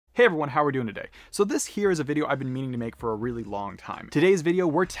Hey everyone, how are we doing today? So this here is a video I've been meaning to make for a really long time. Today's video,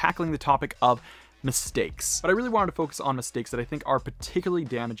 we're tackling the topic of mistakes. But I really wanted to focus on mistakes that I think are particularly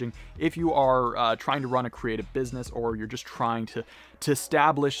damaging if you are trying to run a creative business, or you're just trying to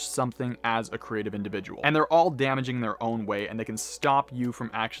establish something as a creative individual. And they're all damaging in their own way, and they can stop you from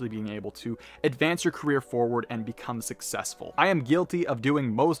actually being able to advance your career forward and become successful. I am guilty of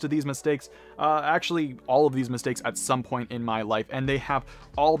doing most of these mistakes, actually all of these mistakes at some point in my life, and they have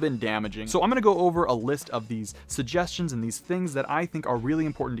all been damaging. So I'm gonna go over a list of these suggestions and these things that I think are really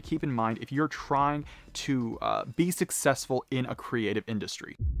important to keep in mind if you're trying to be successful in a creative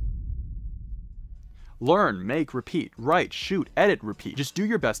industry. Learn, make, repeat, write, shoot, edit, repeat. Just do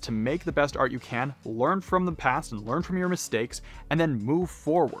your best to make the best art you can, learn from the past and learn from your mistakes, and then move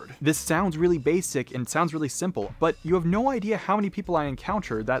forward. This sounds really basic and sounds really simple, but you have no idea how many people I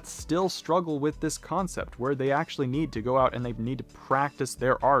encounter that still struggle with this concept, where they actually need to go out and they need to practice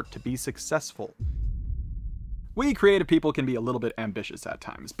their art to be successful. We creative people can be a little bit ambitious at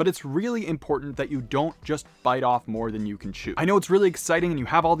times, but it's really important that you don't just bite off more than you can chew. I know it's really exciting and you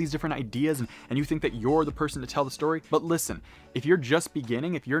have all these different ideas and you think that you're the person to tell the story, but listen, if you're just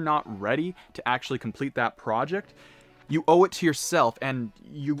beginning, if you're not ready to actually complete that project, you owe it to yourself and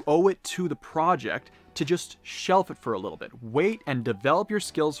you owe it to the project to just shelf it for a little bit. Wait and develop your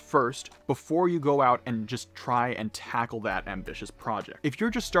skills first before you go out and just try and tackle that ambitious project. If you're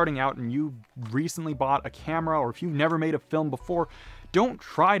just starting out and you recently bought a camera, or if you've never made a film before, don't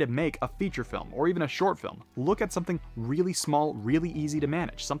try to make a feature film or even a short film. Look at something really small, really easy to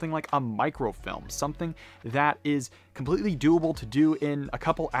manage, something like a microfilm, something that is completely doable to do in a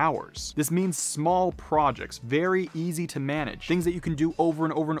couple hours. This means small projects, very easy to manage, things that you can do over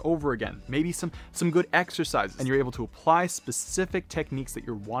and over and over again, maybe some good exercises, and you're able to apply specific techniques that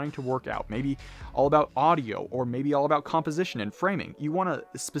you're wanting to work out, maybe all about audio, or maybe all about composition and framing. You want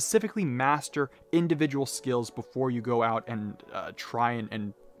to specifically master individual skills before you go out and try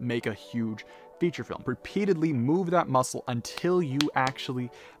and make a huge feature film. Repeatedly move that muscle until you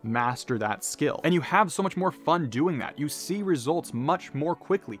actually master that skill. And you have so much more fun doing that. You see results much more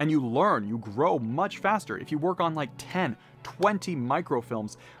quickly, and you learn, you grow much faster if you work on like 10, 20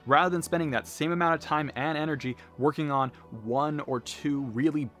 microfilms rather than spending that same amount of time and energy working on 1 or 2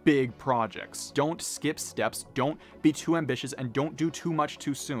 really big projects. Don't skip steps, don't be too ambitious, and don't do too much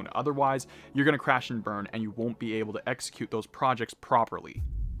too soon. Otherwise, you're gonna crash and burn and you won't be able to execute those projects properly.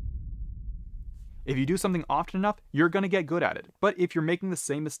 If you do something often enough, you're gonna get good at it. But if you're making the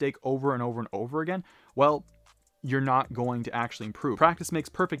same mistake over and over and over again, well, you're not going to actually improve. Practice makes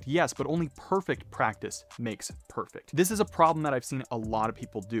perfect, yes, but only perfect practice makes perfect. This is a problem that I've seen a lot of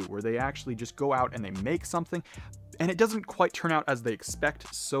people do, where they actually just go out and they make something, and it doesn't quite turn out as they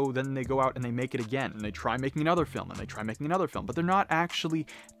expect, so then they go out and they make it again, and they try making another film, and they try making another film, but they're not actually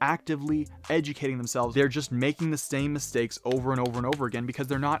actively educating themselves. They're just making the same mistakes over and over and over again because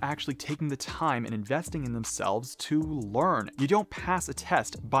they're not actually taking the time and investing in themselves to learn. You don't pass a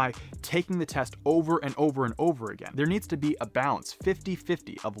test by taking the test over and over and over again. There needs to be a balance,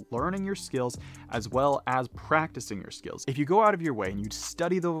 50-50, of learning your skills as well as practicing your skills. If you go out of your way and you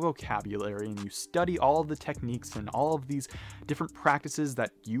study the vocabulary and you study all of the techniques and all of these different practices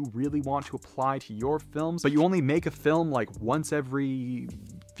that you really want to apply to your films, but you only make a film like once every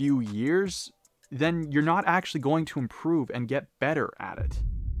few years, then you're not actually going to improve and get better at it.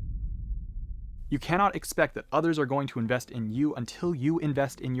 You cannot expect that others are going to invest in you until you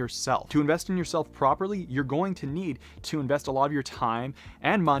invest in yourself. To invest in yourself properly, you're going to need to invest a lot of your time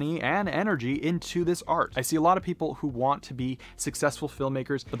and money and energy into this art. I see a lot of people who want to be successful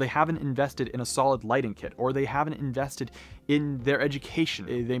filmmakers, but they haven't invested in a solid lighting kit, or they haven't invested in their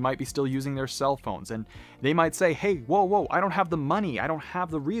education. They might be still using their cell phones, and they might say, hey, whoa, I don't have the money, I don't have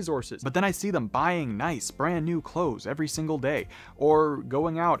the resources. But then I see them buying nice, brand new clothes every single day, or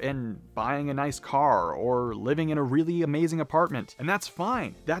going out and buying a nice car, or living in a really amazing apartment. And that's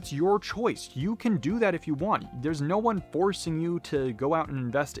fine. That's your choice. You can do that if you want. There's no one forcing you to go out and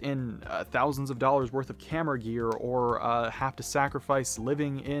invest in thousands of dollars worth of camera gear, or have to sacrifice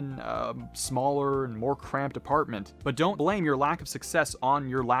living in a smaller and more cramped apartment. But don't blame your lack of success on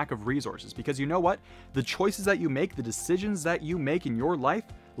your lack of resources, because you know what? The choices that you make, the decisions that you make in your life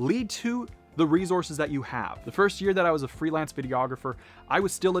lead to the resources that you have. The first year that I was a freelance videographer, I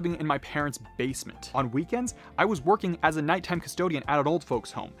was still living in my parents' basement. On weekends, I was working as a nighttime custodian at an old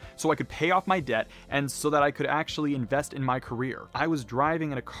folks' home, so I could pay off my debt and so that I could actually invest in my career. I was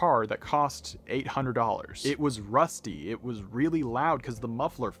driving in a car that cost $800. It was rusty, it was really loud because the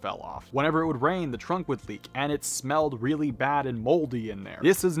muffler fell off. Whenever it would rain, the trunk would leak, and it smelled really bad and moldy in there.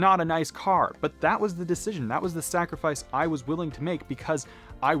 This is not a nice car, but that was the decision, that was the sacrifice I was willing to make, because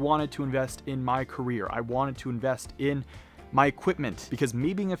I wanted to invest in my career. I wanted to invest in my equipment, because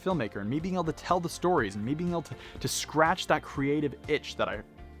me being a filmmaker and me being able to tell the stories and me being able to scratch that creative itch that I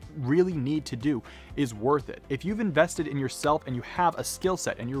really need to do is worth it. If you've invested in yourself and you have a skill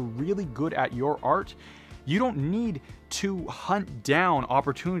set and you're really good at your art, you don't need to hunt down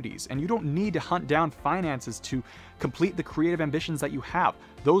opportunities, and you don't need to hunt down finances to complete the creative ambitions that you have.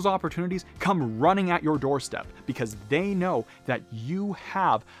 Those opportunities come running at your doorstep because they know that you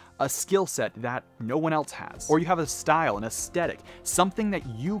have a skill set that no one else has, or you have a style, an aesthetic, something that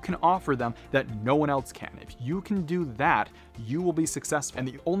you can offer them that no one else can. If you can do that, you will be successful. And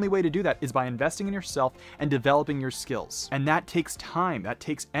the only way to do that is by investing in yourself and developing your skills. And that takes time, that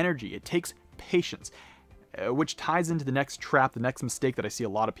takes energy, it takes patience. Which ties into the next trap, the next mistake that I see a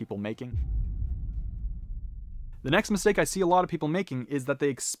lot of people making. The next mistake I see a lot of people making is that they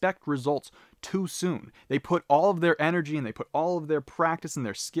expect results too soon. They put all of their energy and they put all of their practice and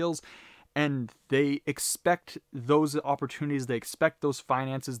their skills, and they expect those opportunities, they expect those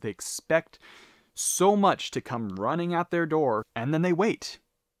finances, they expect so much to come running at their door, and then they wait.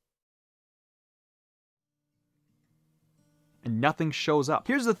 And nothing shows up.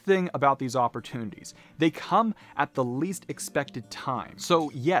 Here's the thing about these opportunities. They come at the least expected time. So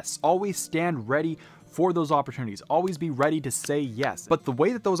yes, always stand ready for those opportunities. Always be ready to say yes. But the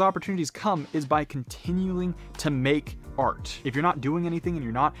way that those opportunities come is by continuing to make art. If you're not doing anything and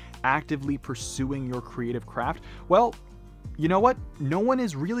you're not actively pursuing your creative craft, well, you know what? No one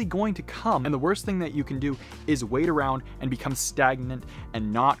is really going to come. And the worst thing that you can do is wait around and become stagnant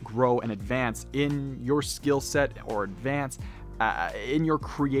and not grow and advance in your skill set or advance in your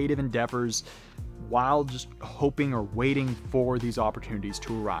creative endeavors while just hoping or waiting for these opportunities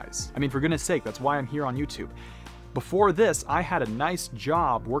to arise. I mean, for goodness sake, that's why I'm here on YouTube. Before this, I had a nice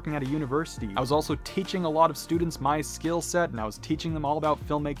job working at a university. I was also teaching a lot of students my skill set, and I was teaching them all about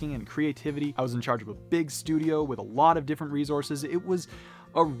filmmaking and creativity. I was in charge of a big studio with a lot of different resources. It was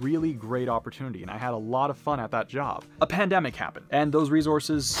a really great opportunity, and I had a lot of fun at that job. A pandemic happened, and those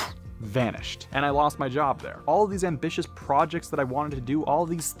resources vanished, and I lost my job there. All of these ambitious projects that I wanted to do, all of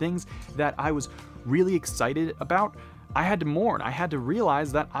these things that I was really excited about, I had to mourn. I had to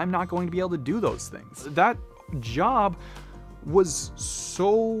realize that I'm not going to be able to do those things. That job was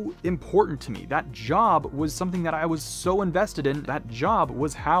so important to me. That job was something that I was so invested in. That job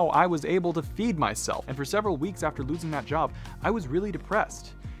was how I was able to feed myself. And for several weeks after losing that job, I was really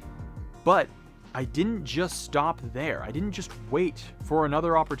depressed. But I didn't just stop there. I didn't just wait for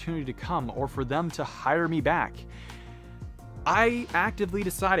another opportunity to come or for them to hire me back. I actively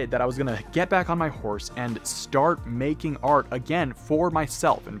decided that I was gonna get back on my horse and start making art again for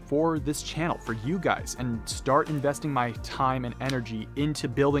myself and for this channel, for you guys, and start investing my time and energy into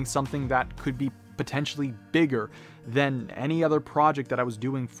building something that could be potentially bigger than any other project that I was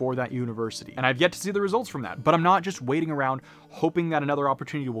doing for that university. And I've yet to see the results from that, but I'm not just waiting around hoping that another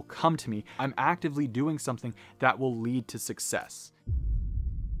opportunity will come to me. I'm actively doing something that will lead to success.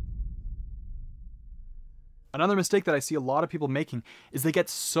 Another mistake that I see a lot of people making is they get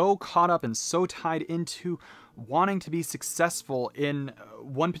so caught up and so tied into wanting to be successful in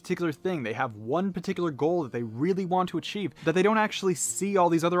one particular thing. They have one particular goal that they really want to achieve, that they don't actually see all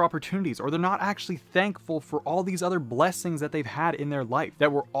these other opportunities, or they're not actually thankful for all these other blessings that they've had in their life that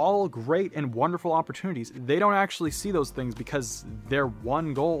were all great and wonderful opportunities. They don't actually see those things because their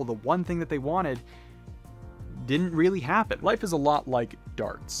one goal, the one thing that they wanted, didn't really happen. Life is a lot like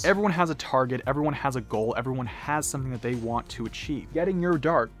darts. Everyone has a target, everyone has a goal, everyone has something that they want to achieve. Getting your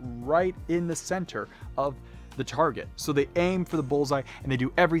dart right in the center of the target. So they aim for the bullseye and they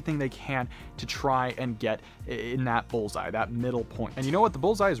do everything they can to try and get in that bullseye, that middle point. And you know what? The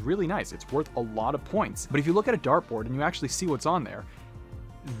bullseye is really nice. It's worth a lot of points. But if you look at a dartboard and you actually see what's on there,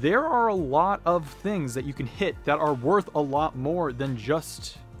 there are a lot of things that you can hit that are worth a lot more than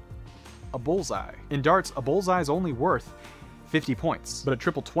just a bullseye. In darts, a bullseye is only worth 50 points, but a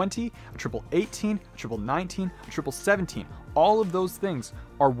triple 20, a triple 18, a triple 19, a triple 17, all of those things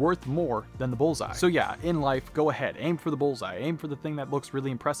are worth more than the bullseye. So yeah, in life, go ahead, aim for the bullseye, aim for the thing that looks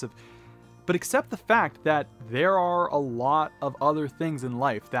really impressive, but accept the fact that there are a lot of other things in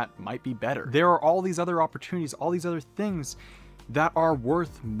life that might be better. There are all these other opportunities, all these other things that are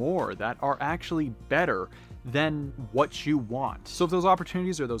worth more, that are actually better than what you want. So if those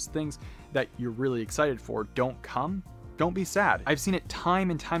opportunities or those things that you're really excited for don't come, don't be sad. I've seen it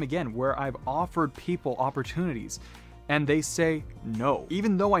time and time again where I've offered people opportunities and they say no,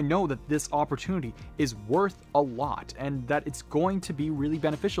 even though I know that this opportunity is worth a lot and that it's going to be really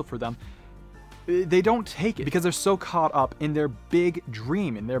beneficial for them. they don't take it because they're so caught up in their big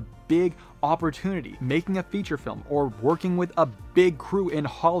dream, in their big opportunity, making a feature film or working with a big crew in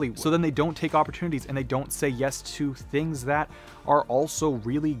Hollywood. So then they don't take opportunities and they don't say yes to things that are also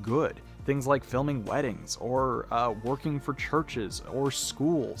really good. Things like filming weddings or working for churches or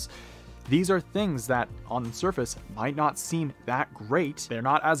schools. These are things that on the surface might not seem that great. They're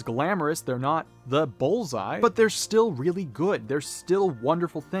not as glamorous, they're not the bullseye, but they're still really good. They're still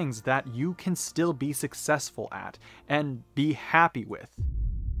wonderful things that you can still be successful at and be happy with.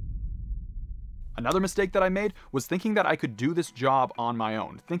 Another mistake that I made was thinking that I could do this job on my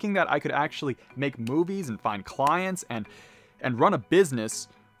own, thinking that I could actually make movies and find clients and run a business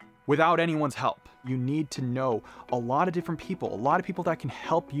without anyone's help. You need to know a lot of different people, a lot of people that can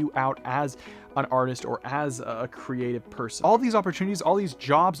help you out as an artist or as a creative person. All these opportunities, all these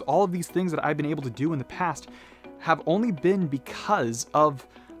jobs, all of these things that I've been able to do in the past have only been because of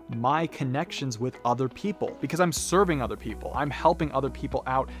my connections with other people, because I'm serving other people, I'm helping other people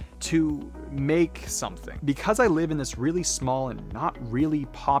out to make something. Because I live in this really small and not really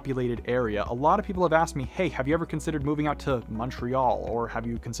populated area, a lot of people have asked me, hey, have you ever considered moving out to Montreal, or have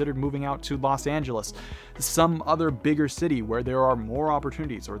you considered moving out to Los Angeles, some other bigger city where there are more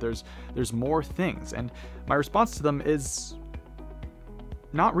opportunities or there's more things? And my response to them is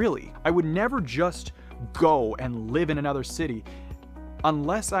not really. I would never just go and live in another city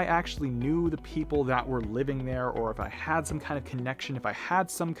unless I actually knew the people that were living there, or if I had some kind of connection, if I had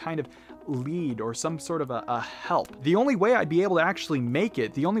some kind of lead or some sort of a help. The only way I'd be able to actually make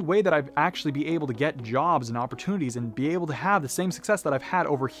it, the only way that I'd actually be able to get jobs and opportunities and be able to have the same success that I've had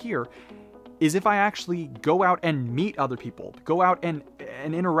over here is if I actually go out and meet other people, go out and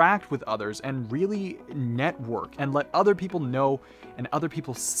interact with others and really network and let other people know and other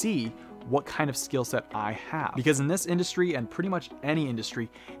people see what kind of skill set I have. Because in this industry, and pretty much any industry,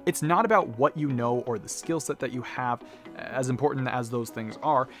 it's not about what you know or the skill set that you have, as important as those things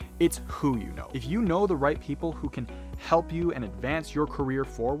are, it's who you know. If you know the right people who can help you and advance your career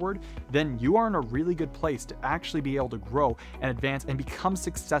forward, then you are in a really good place to actually be able to grow and advance and become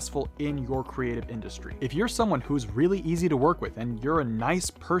successful in your creative industry. If you're someone who's really easy to work with and you're a nice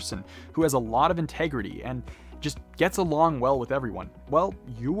person who has a lot of integrity and just gets along well with everyone, well,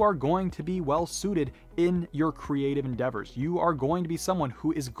 you are going to be well suited in your creative endeavors. You are going to be someone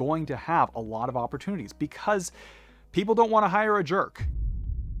who is going to have a lot of opportunities because people don't want to hire a jerk.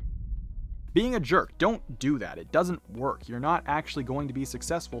 Being a jerk, don't do that. It doesn't work. You're not actually going to be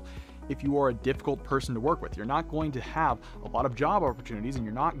successful if you are a difficult person to work with. You're not going to have a lot of job opportunities, and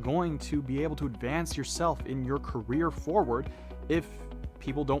you're not going to be able to advance yourself in your career forward if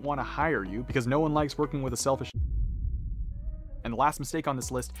people don't want to hire you, because no one likes working with a selfish. And the last mistake on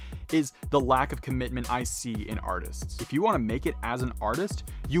this list is the lack of commitment I see in artists. If you want to make it as an artist,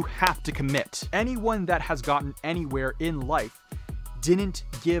 you have to commit. Anyone that has gotten anywhere in life didn't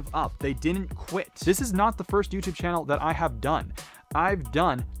give up. They didn't quit. This is not the first YouTube channel that I have done. I've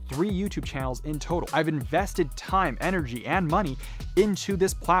done 3 YouTube channels in total. I've invested time, energy, and money into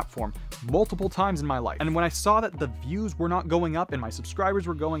this platform multiple times in my life. And when I saw that the views were not going up and my subscribers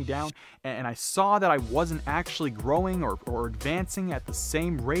were going down, and I saw that I wasn't actually growing or advancing at the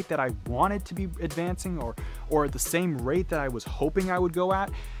same rate that I wanted to be advancing, or at the same rate that I was hoping I would go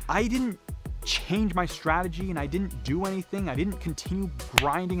at, I didn't change my strategy and I didn't do anything. I didn't continue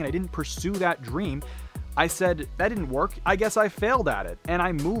grinding and I didn't pursue that dream. I said, that didn't work. I guess I failed at it, and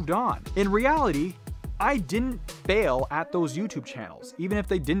I moved on. In reality, I didn't fail at those YouTube channels. Even if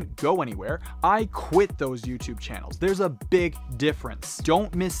they didn't go anywhere, I quit those YouTube channels. There's a big difference.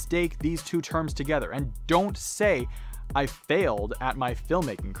 Don't mistake these two terms together, and don't say, I failed at my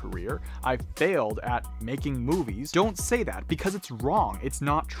filmmaking career, I failed at making movies. Don't say that, because it's wrong. It's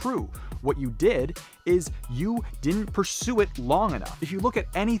not true. What you did is you didn't pursue it long enough. If you look at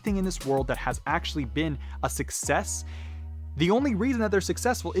anything in this world that has actually been a success, the only reason that they're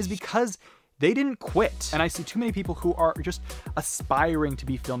successful is because they didn't quit. And I see too many people who are just aspiring to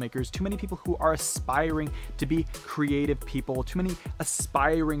be filmmakers, too many people who are aspiring to be creative people, too many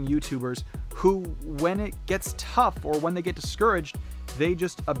aspiring YouTubers who, when it gets tough or when they get discouraged, they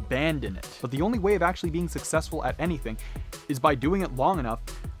just abandon it. But the only way of actually being successful at anything is by doing it long enough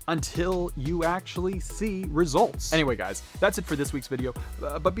until you actually see results. Anyway, guys, that's it for this week's video,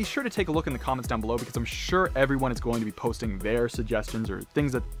 but be sure to take a look in the comments down below, because I'm sure everyone is going to be posting their suggestions or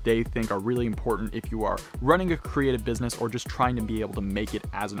things that they think are really important if you are running a creative business or just trying to be able to make it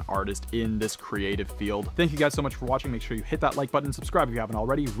as an artist in this creative field. Thank you guys so much for watching. Make sure you hit that like button, subscribe if you haven't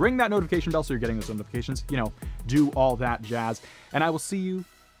already, ring that notification bell so you're getting those notifications, you know, do all that jazz, and I will see you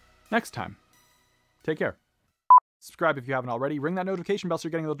next time. Take care. Subscribe if you haven't already. Ring that notification bell so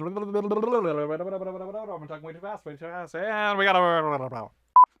you're getting the... I'm talking way too fast, and we gotta...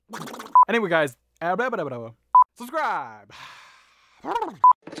 Anyway, guys, subscribe!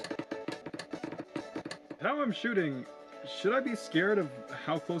 How I'm shooting, should I be scared of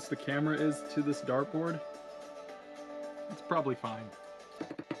how close the camera is to this dartboard? It's probably fine.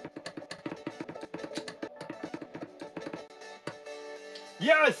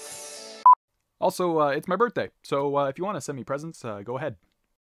 Yes! Also, it's my birthday, so if you want to send me presents, go ahead.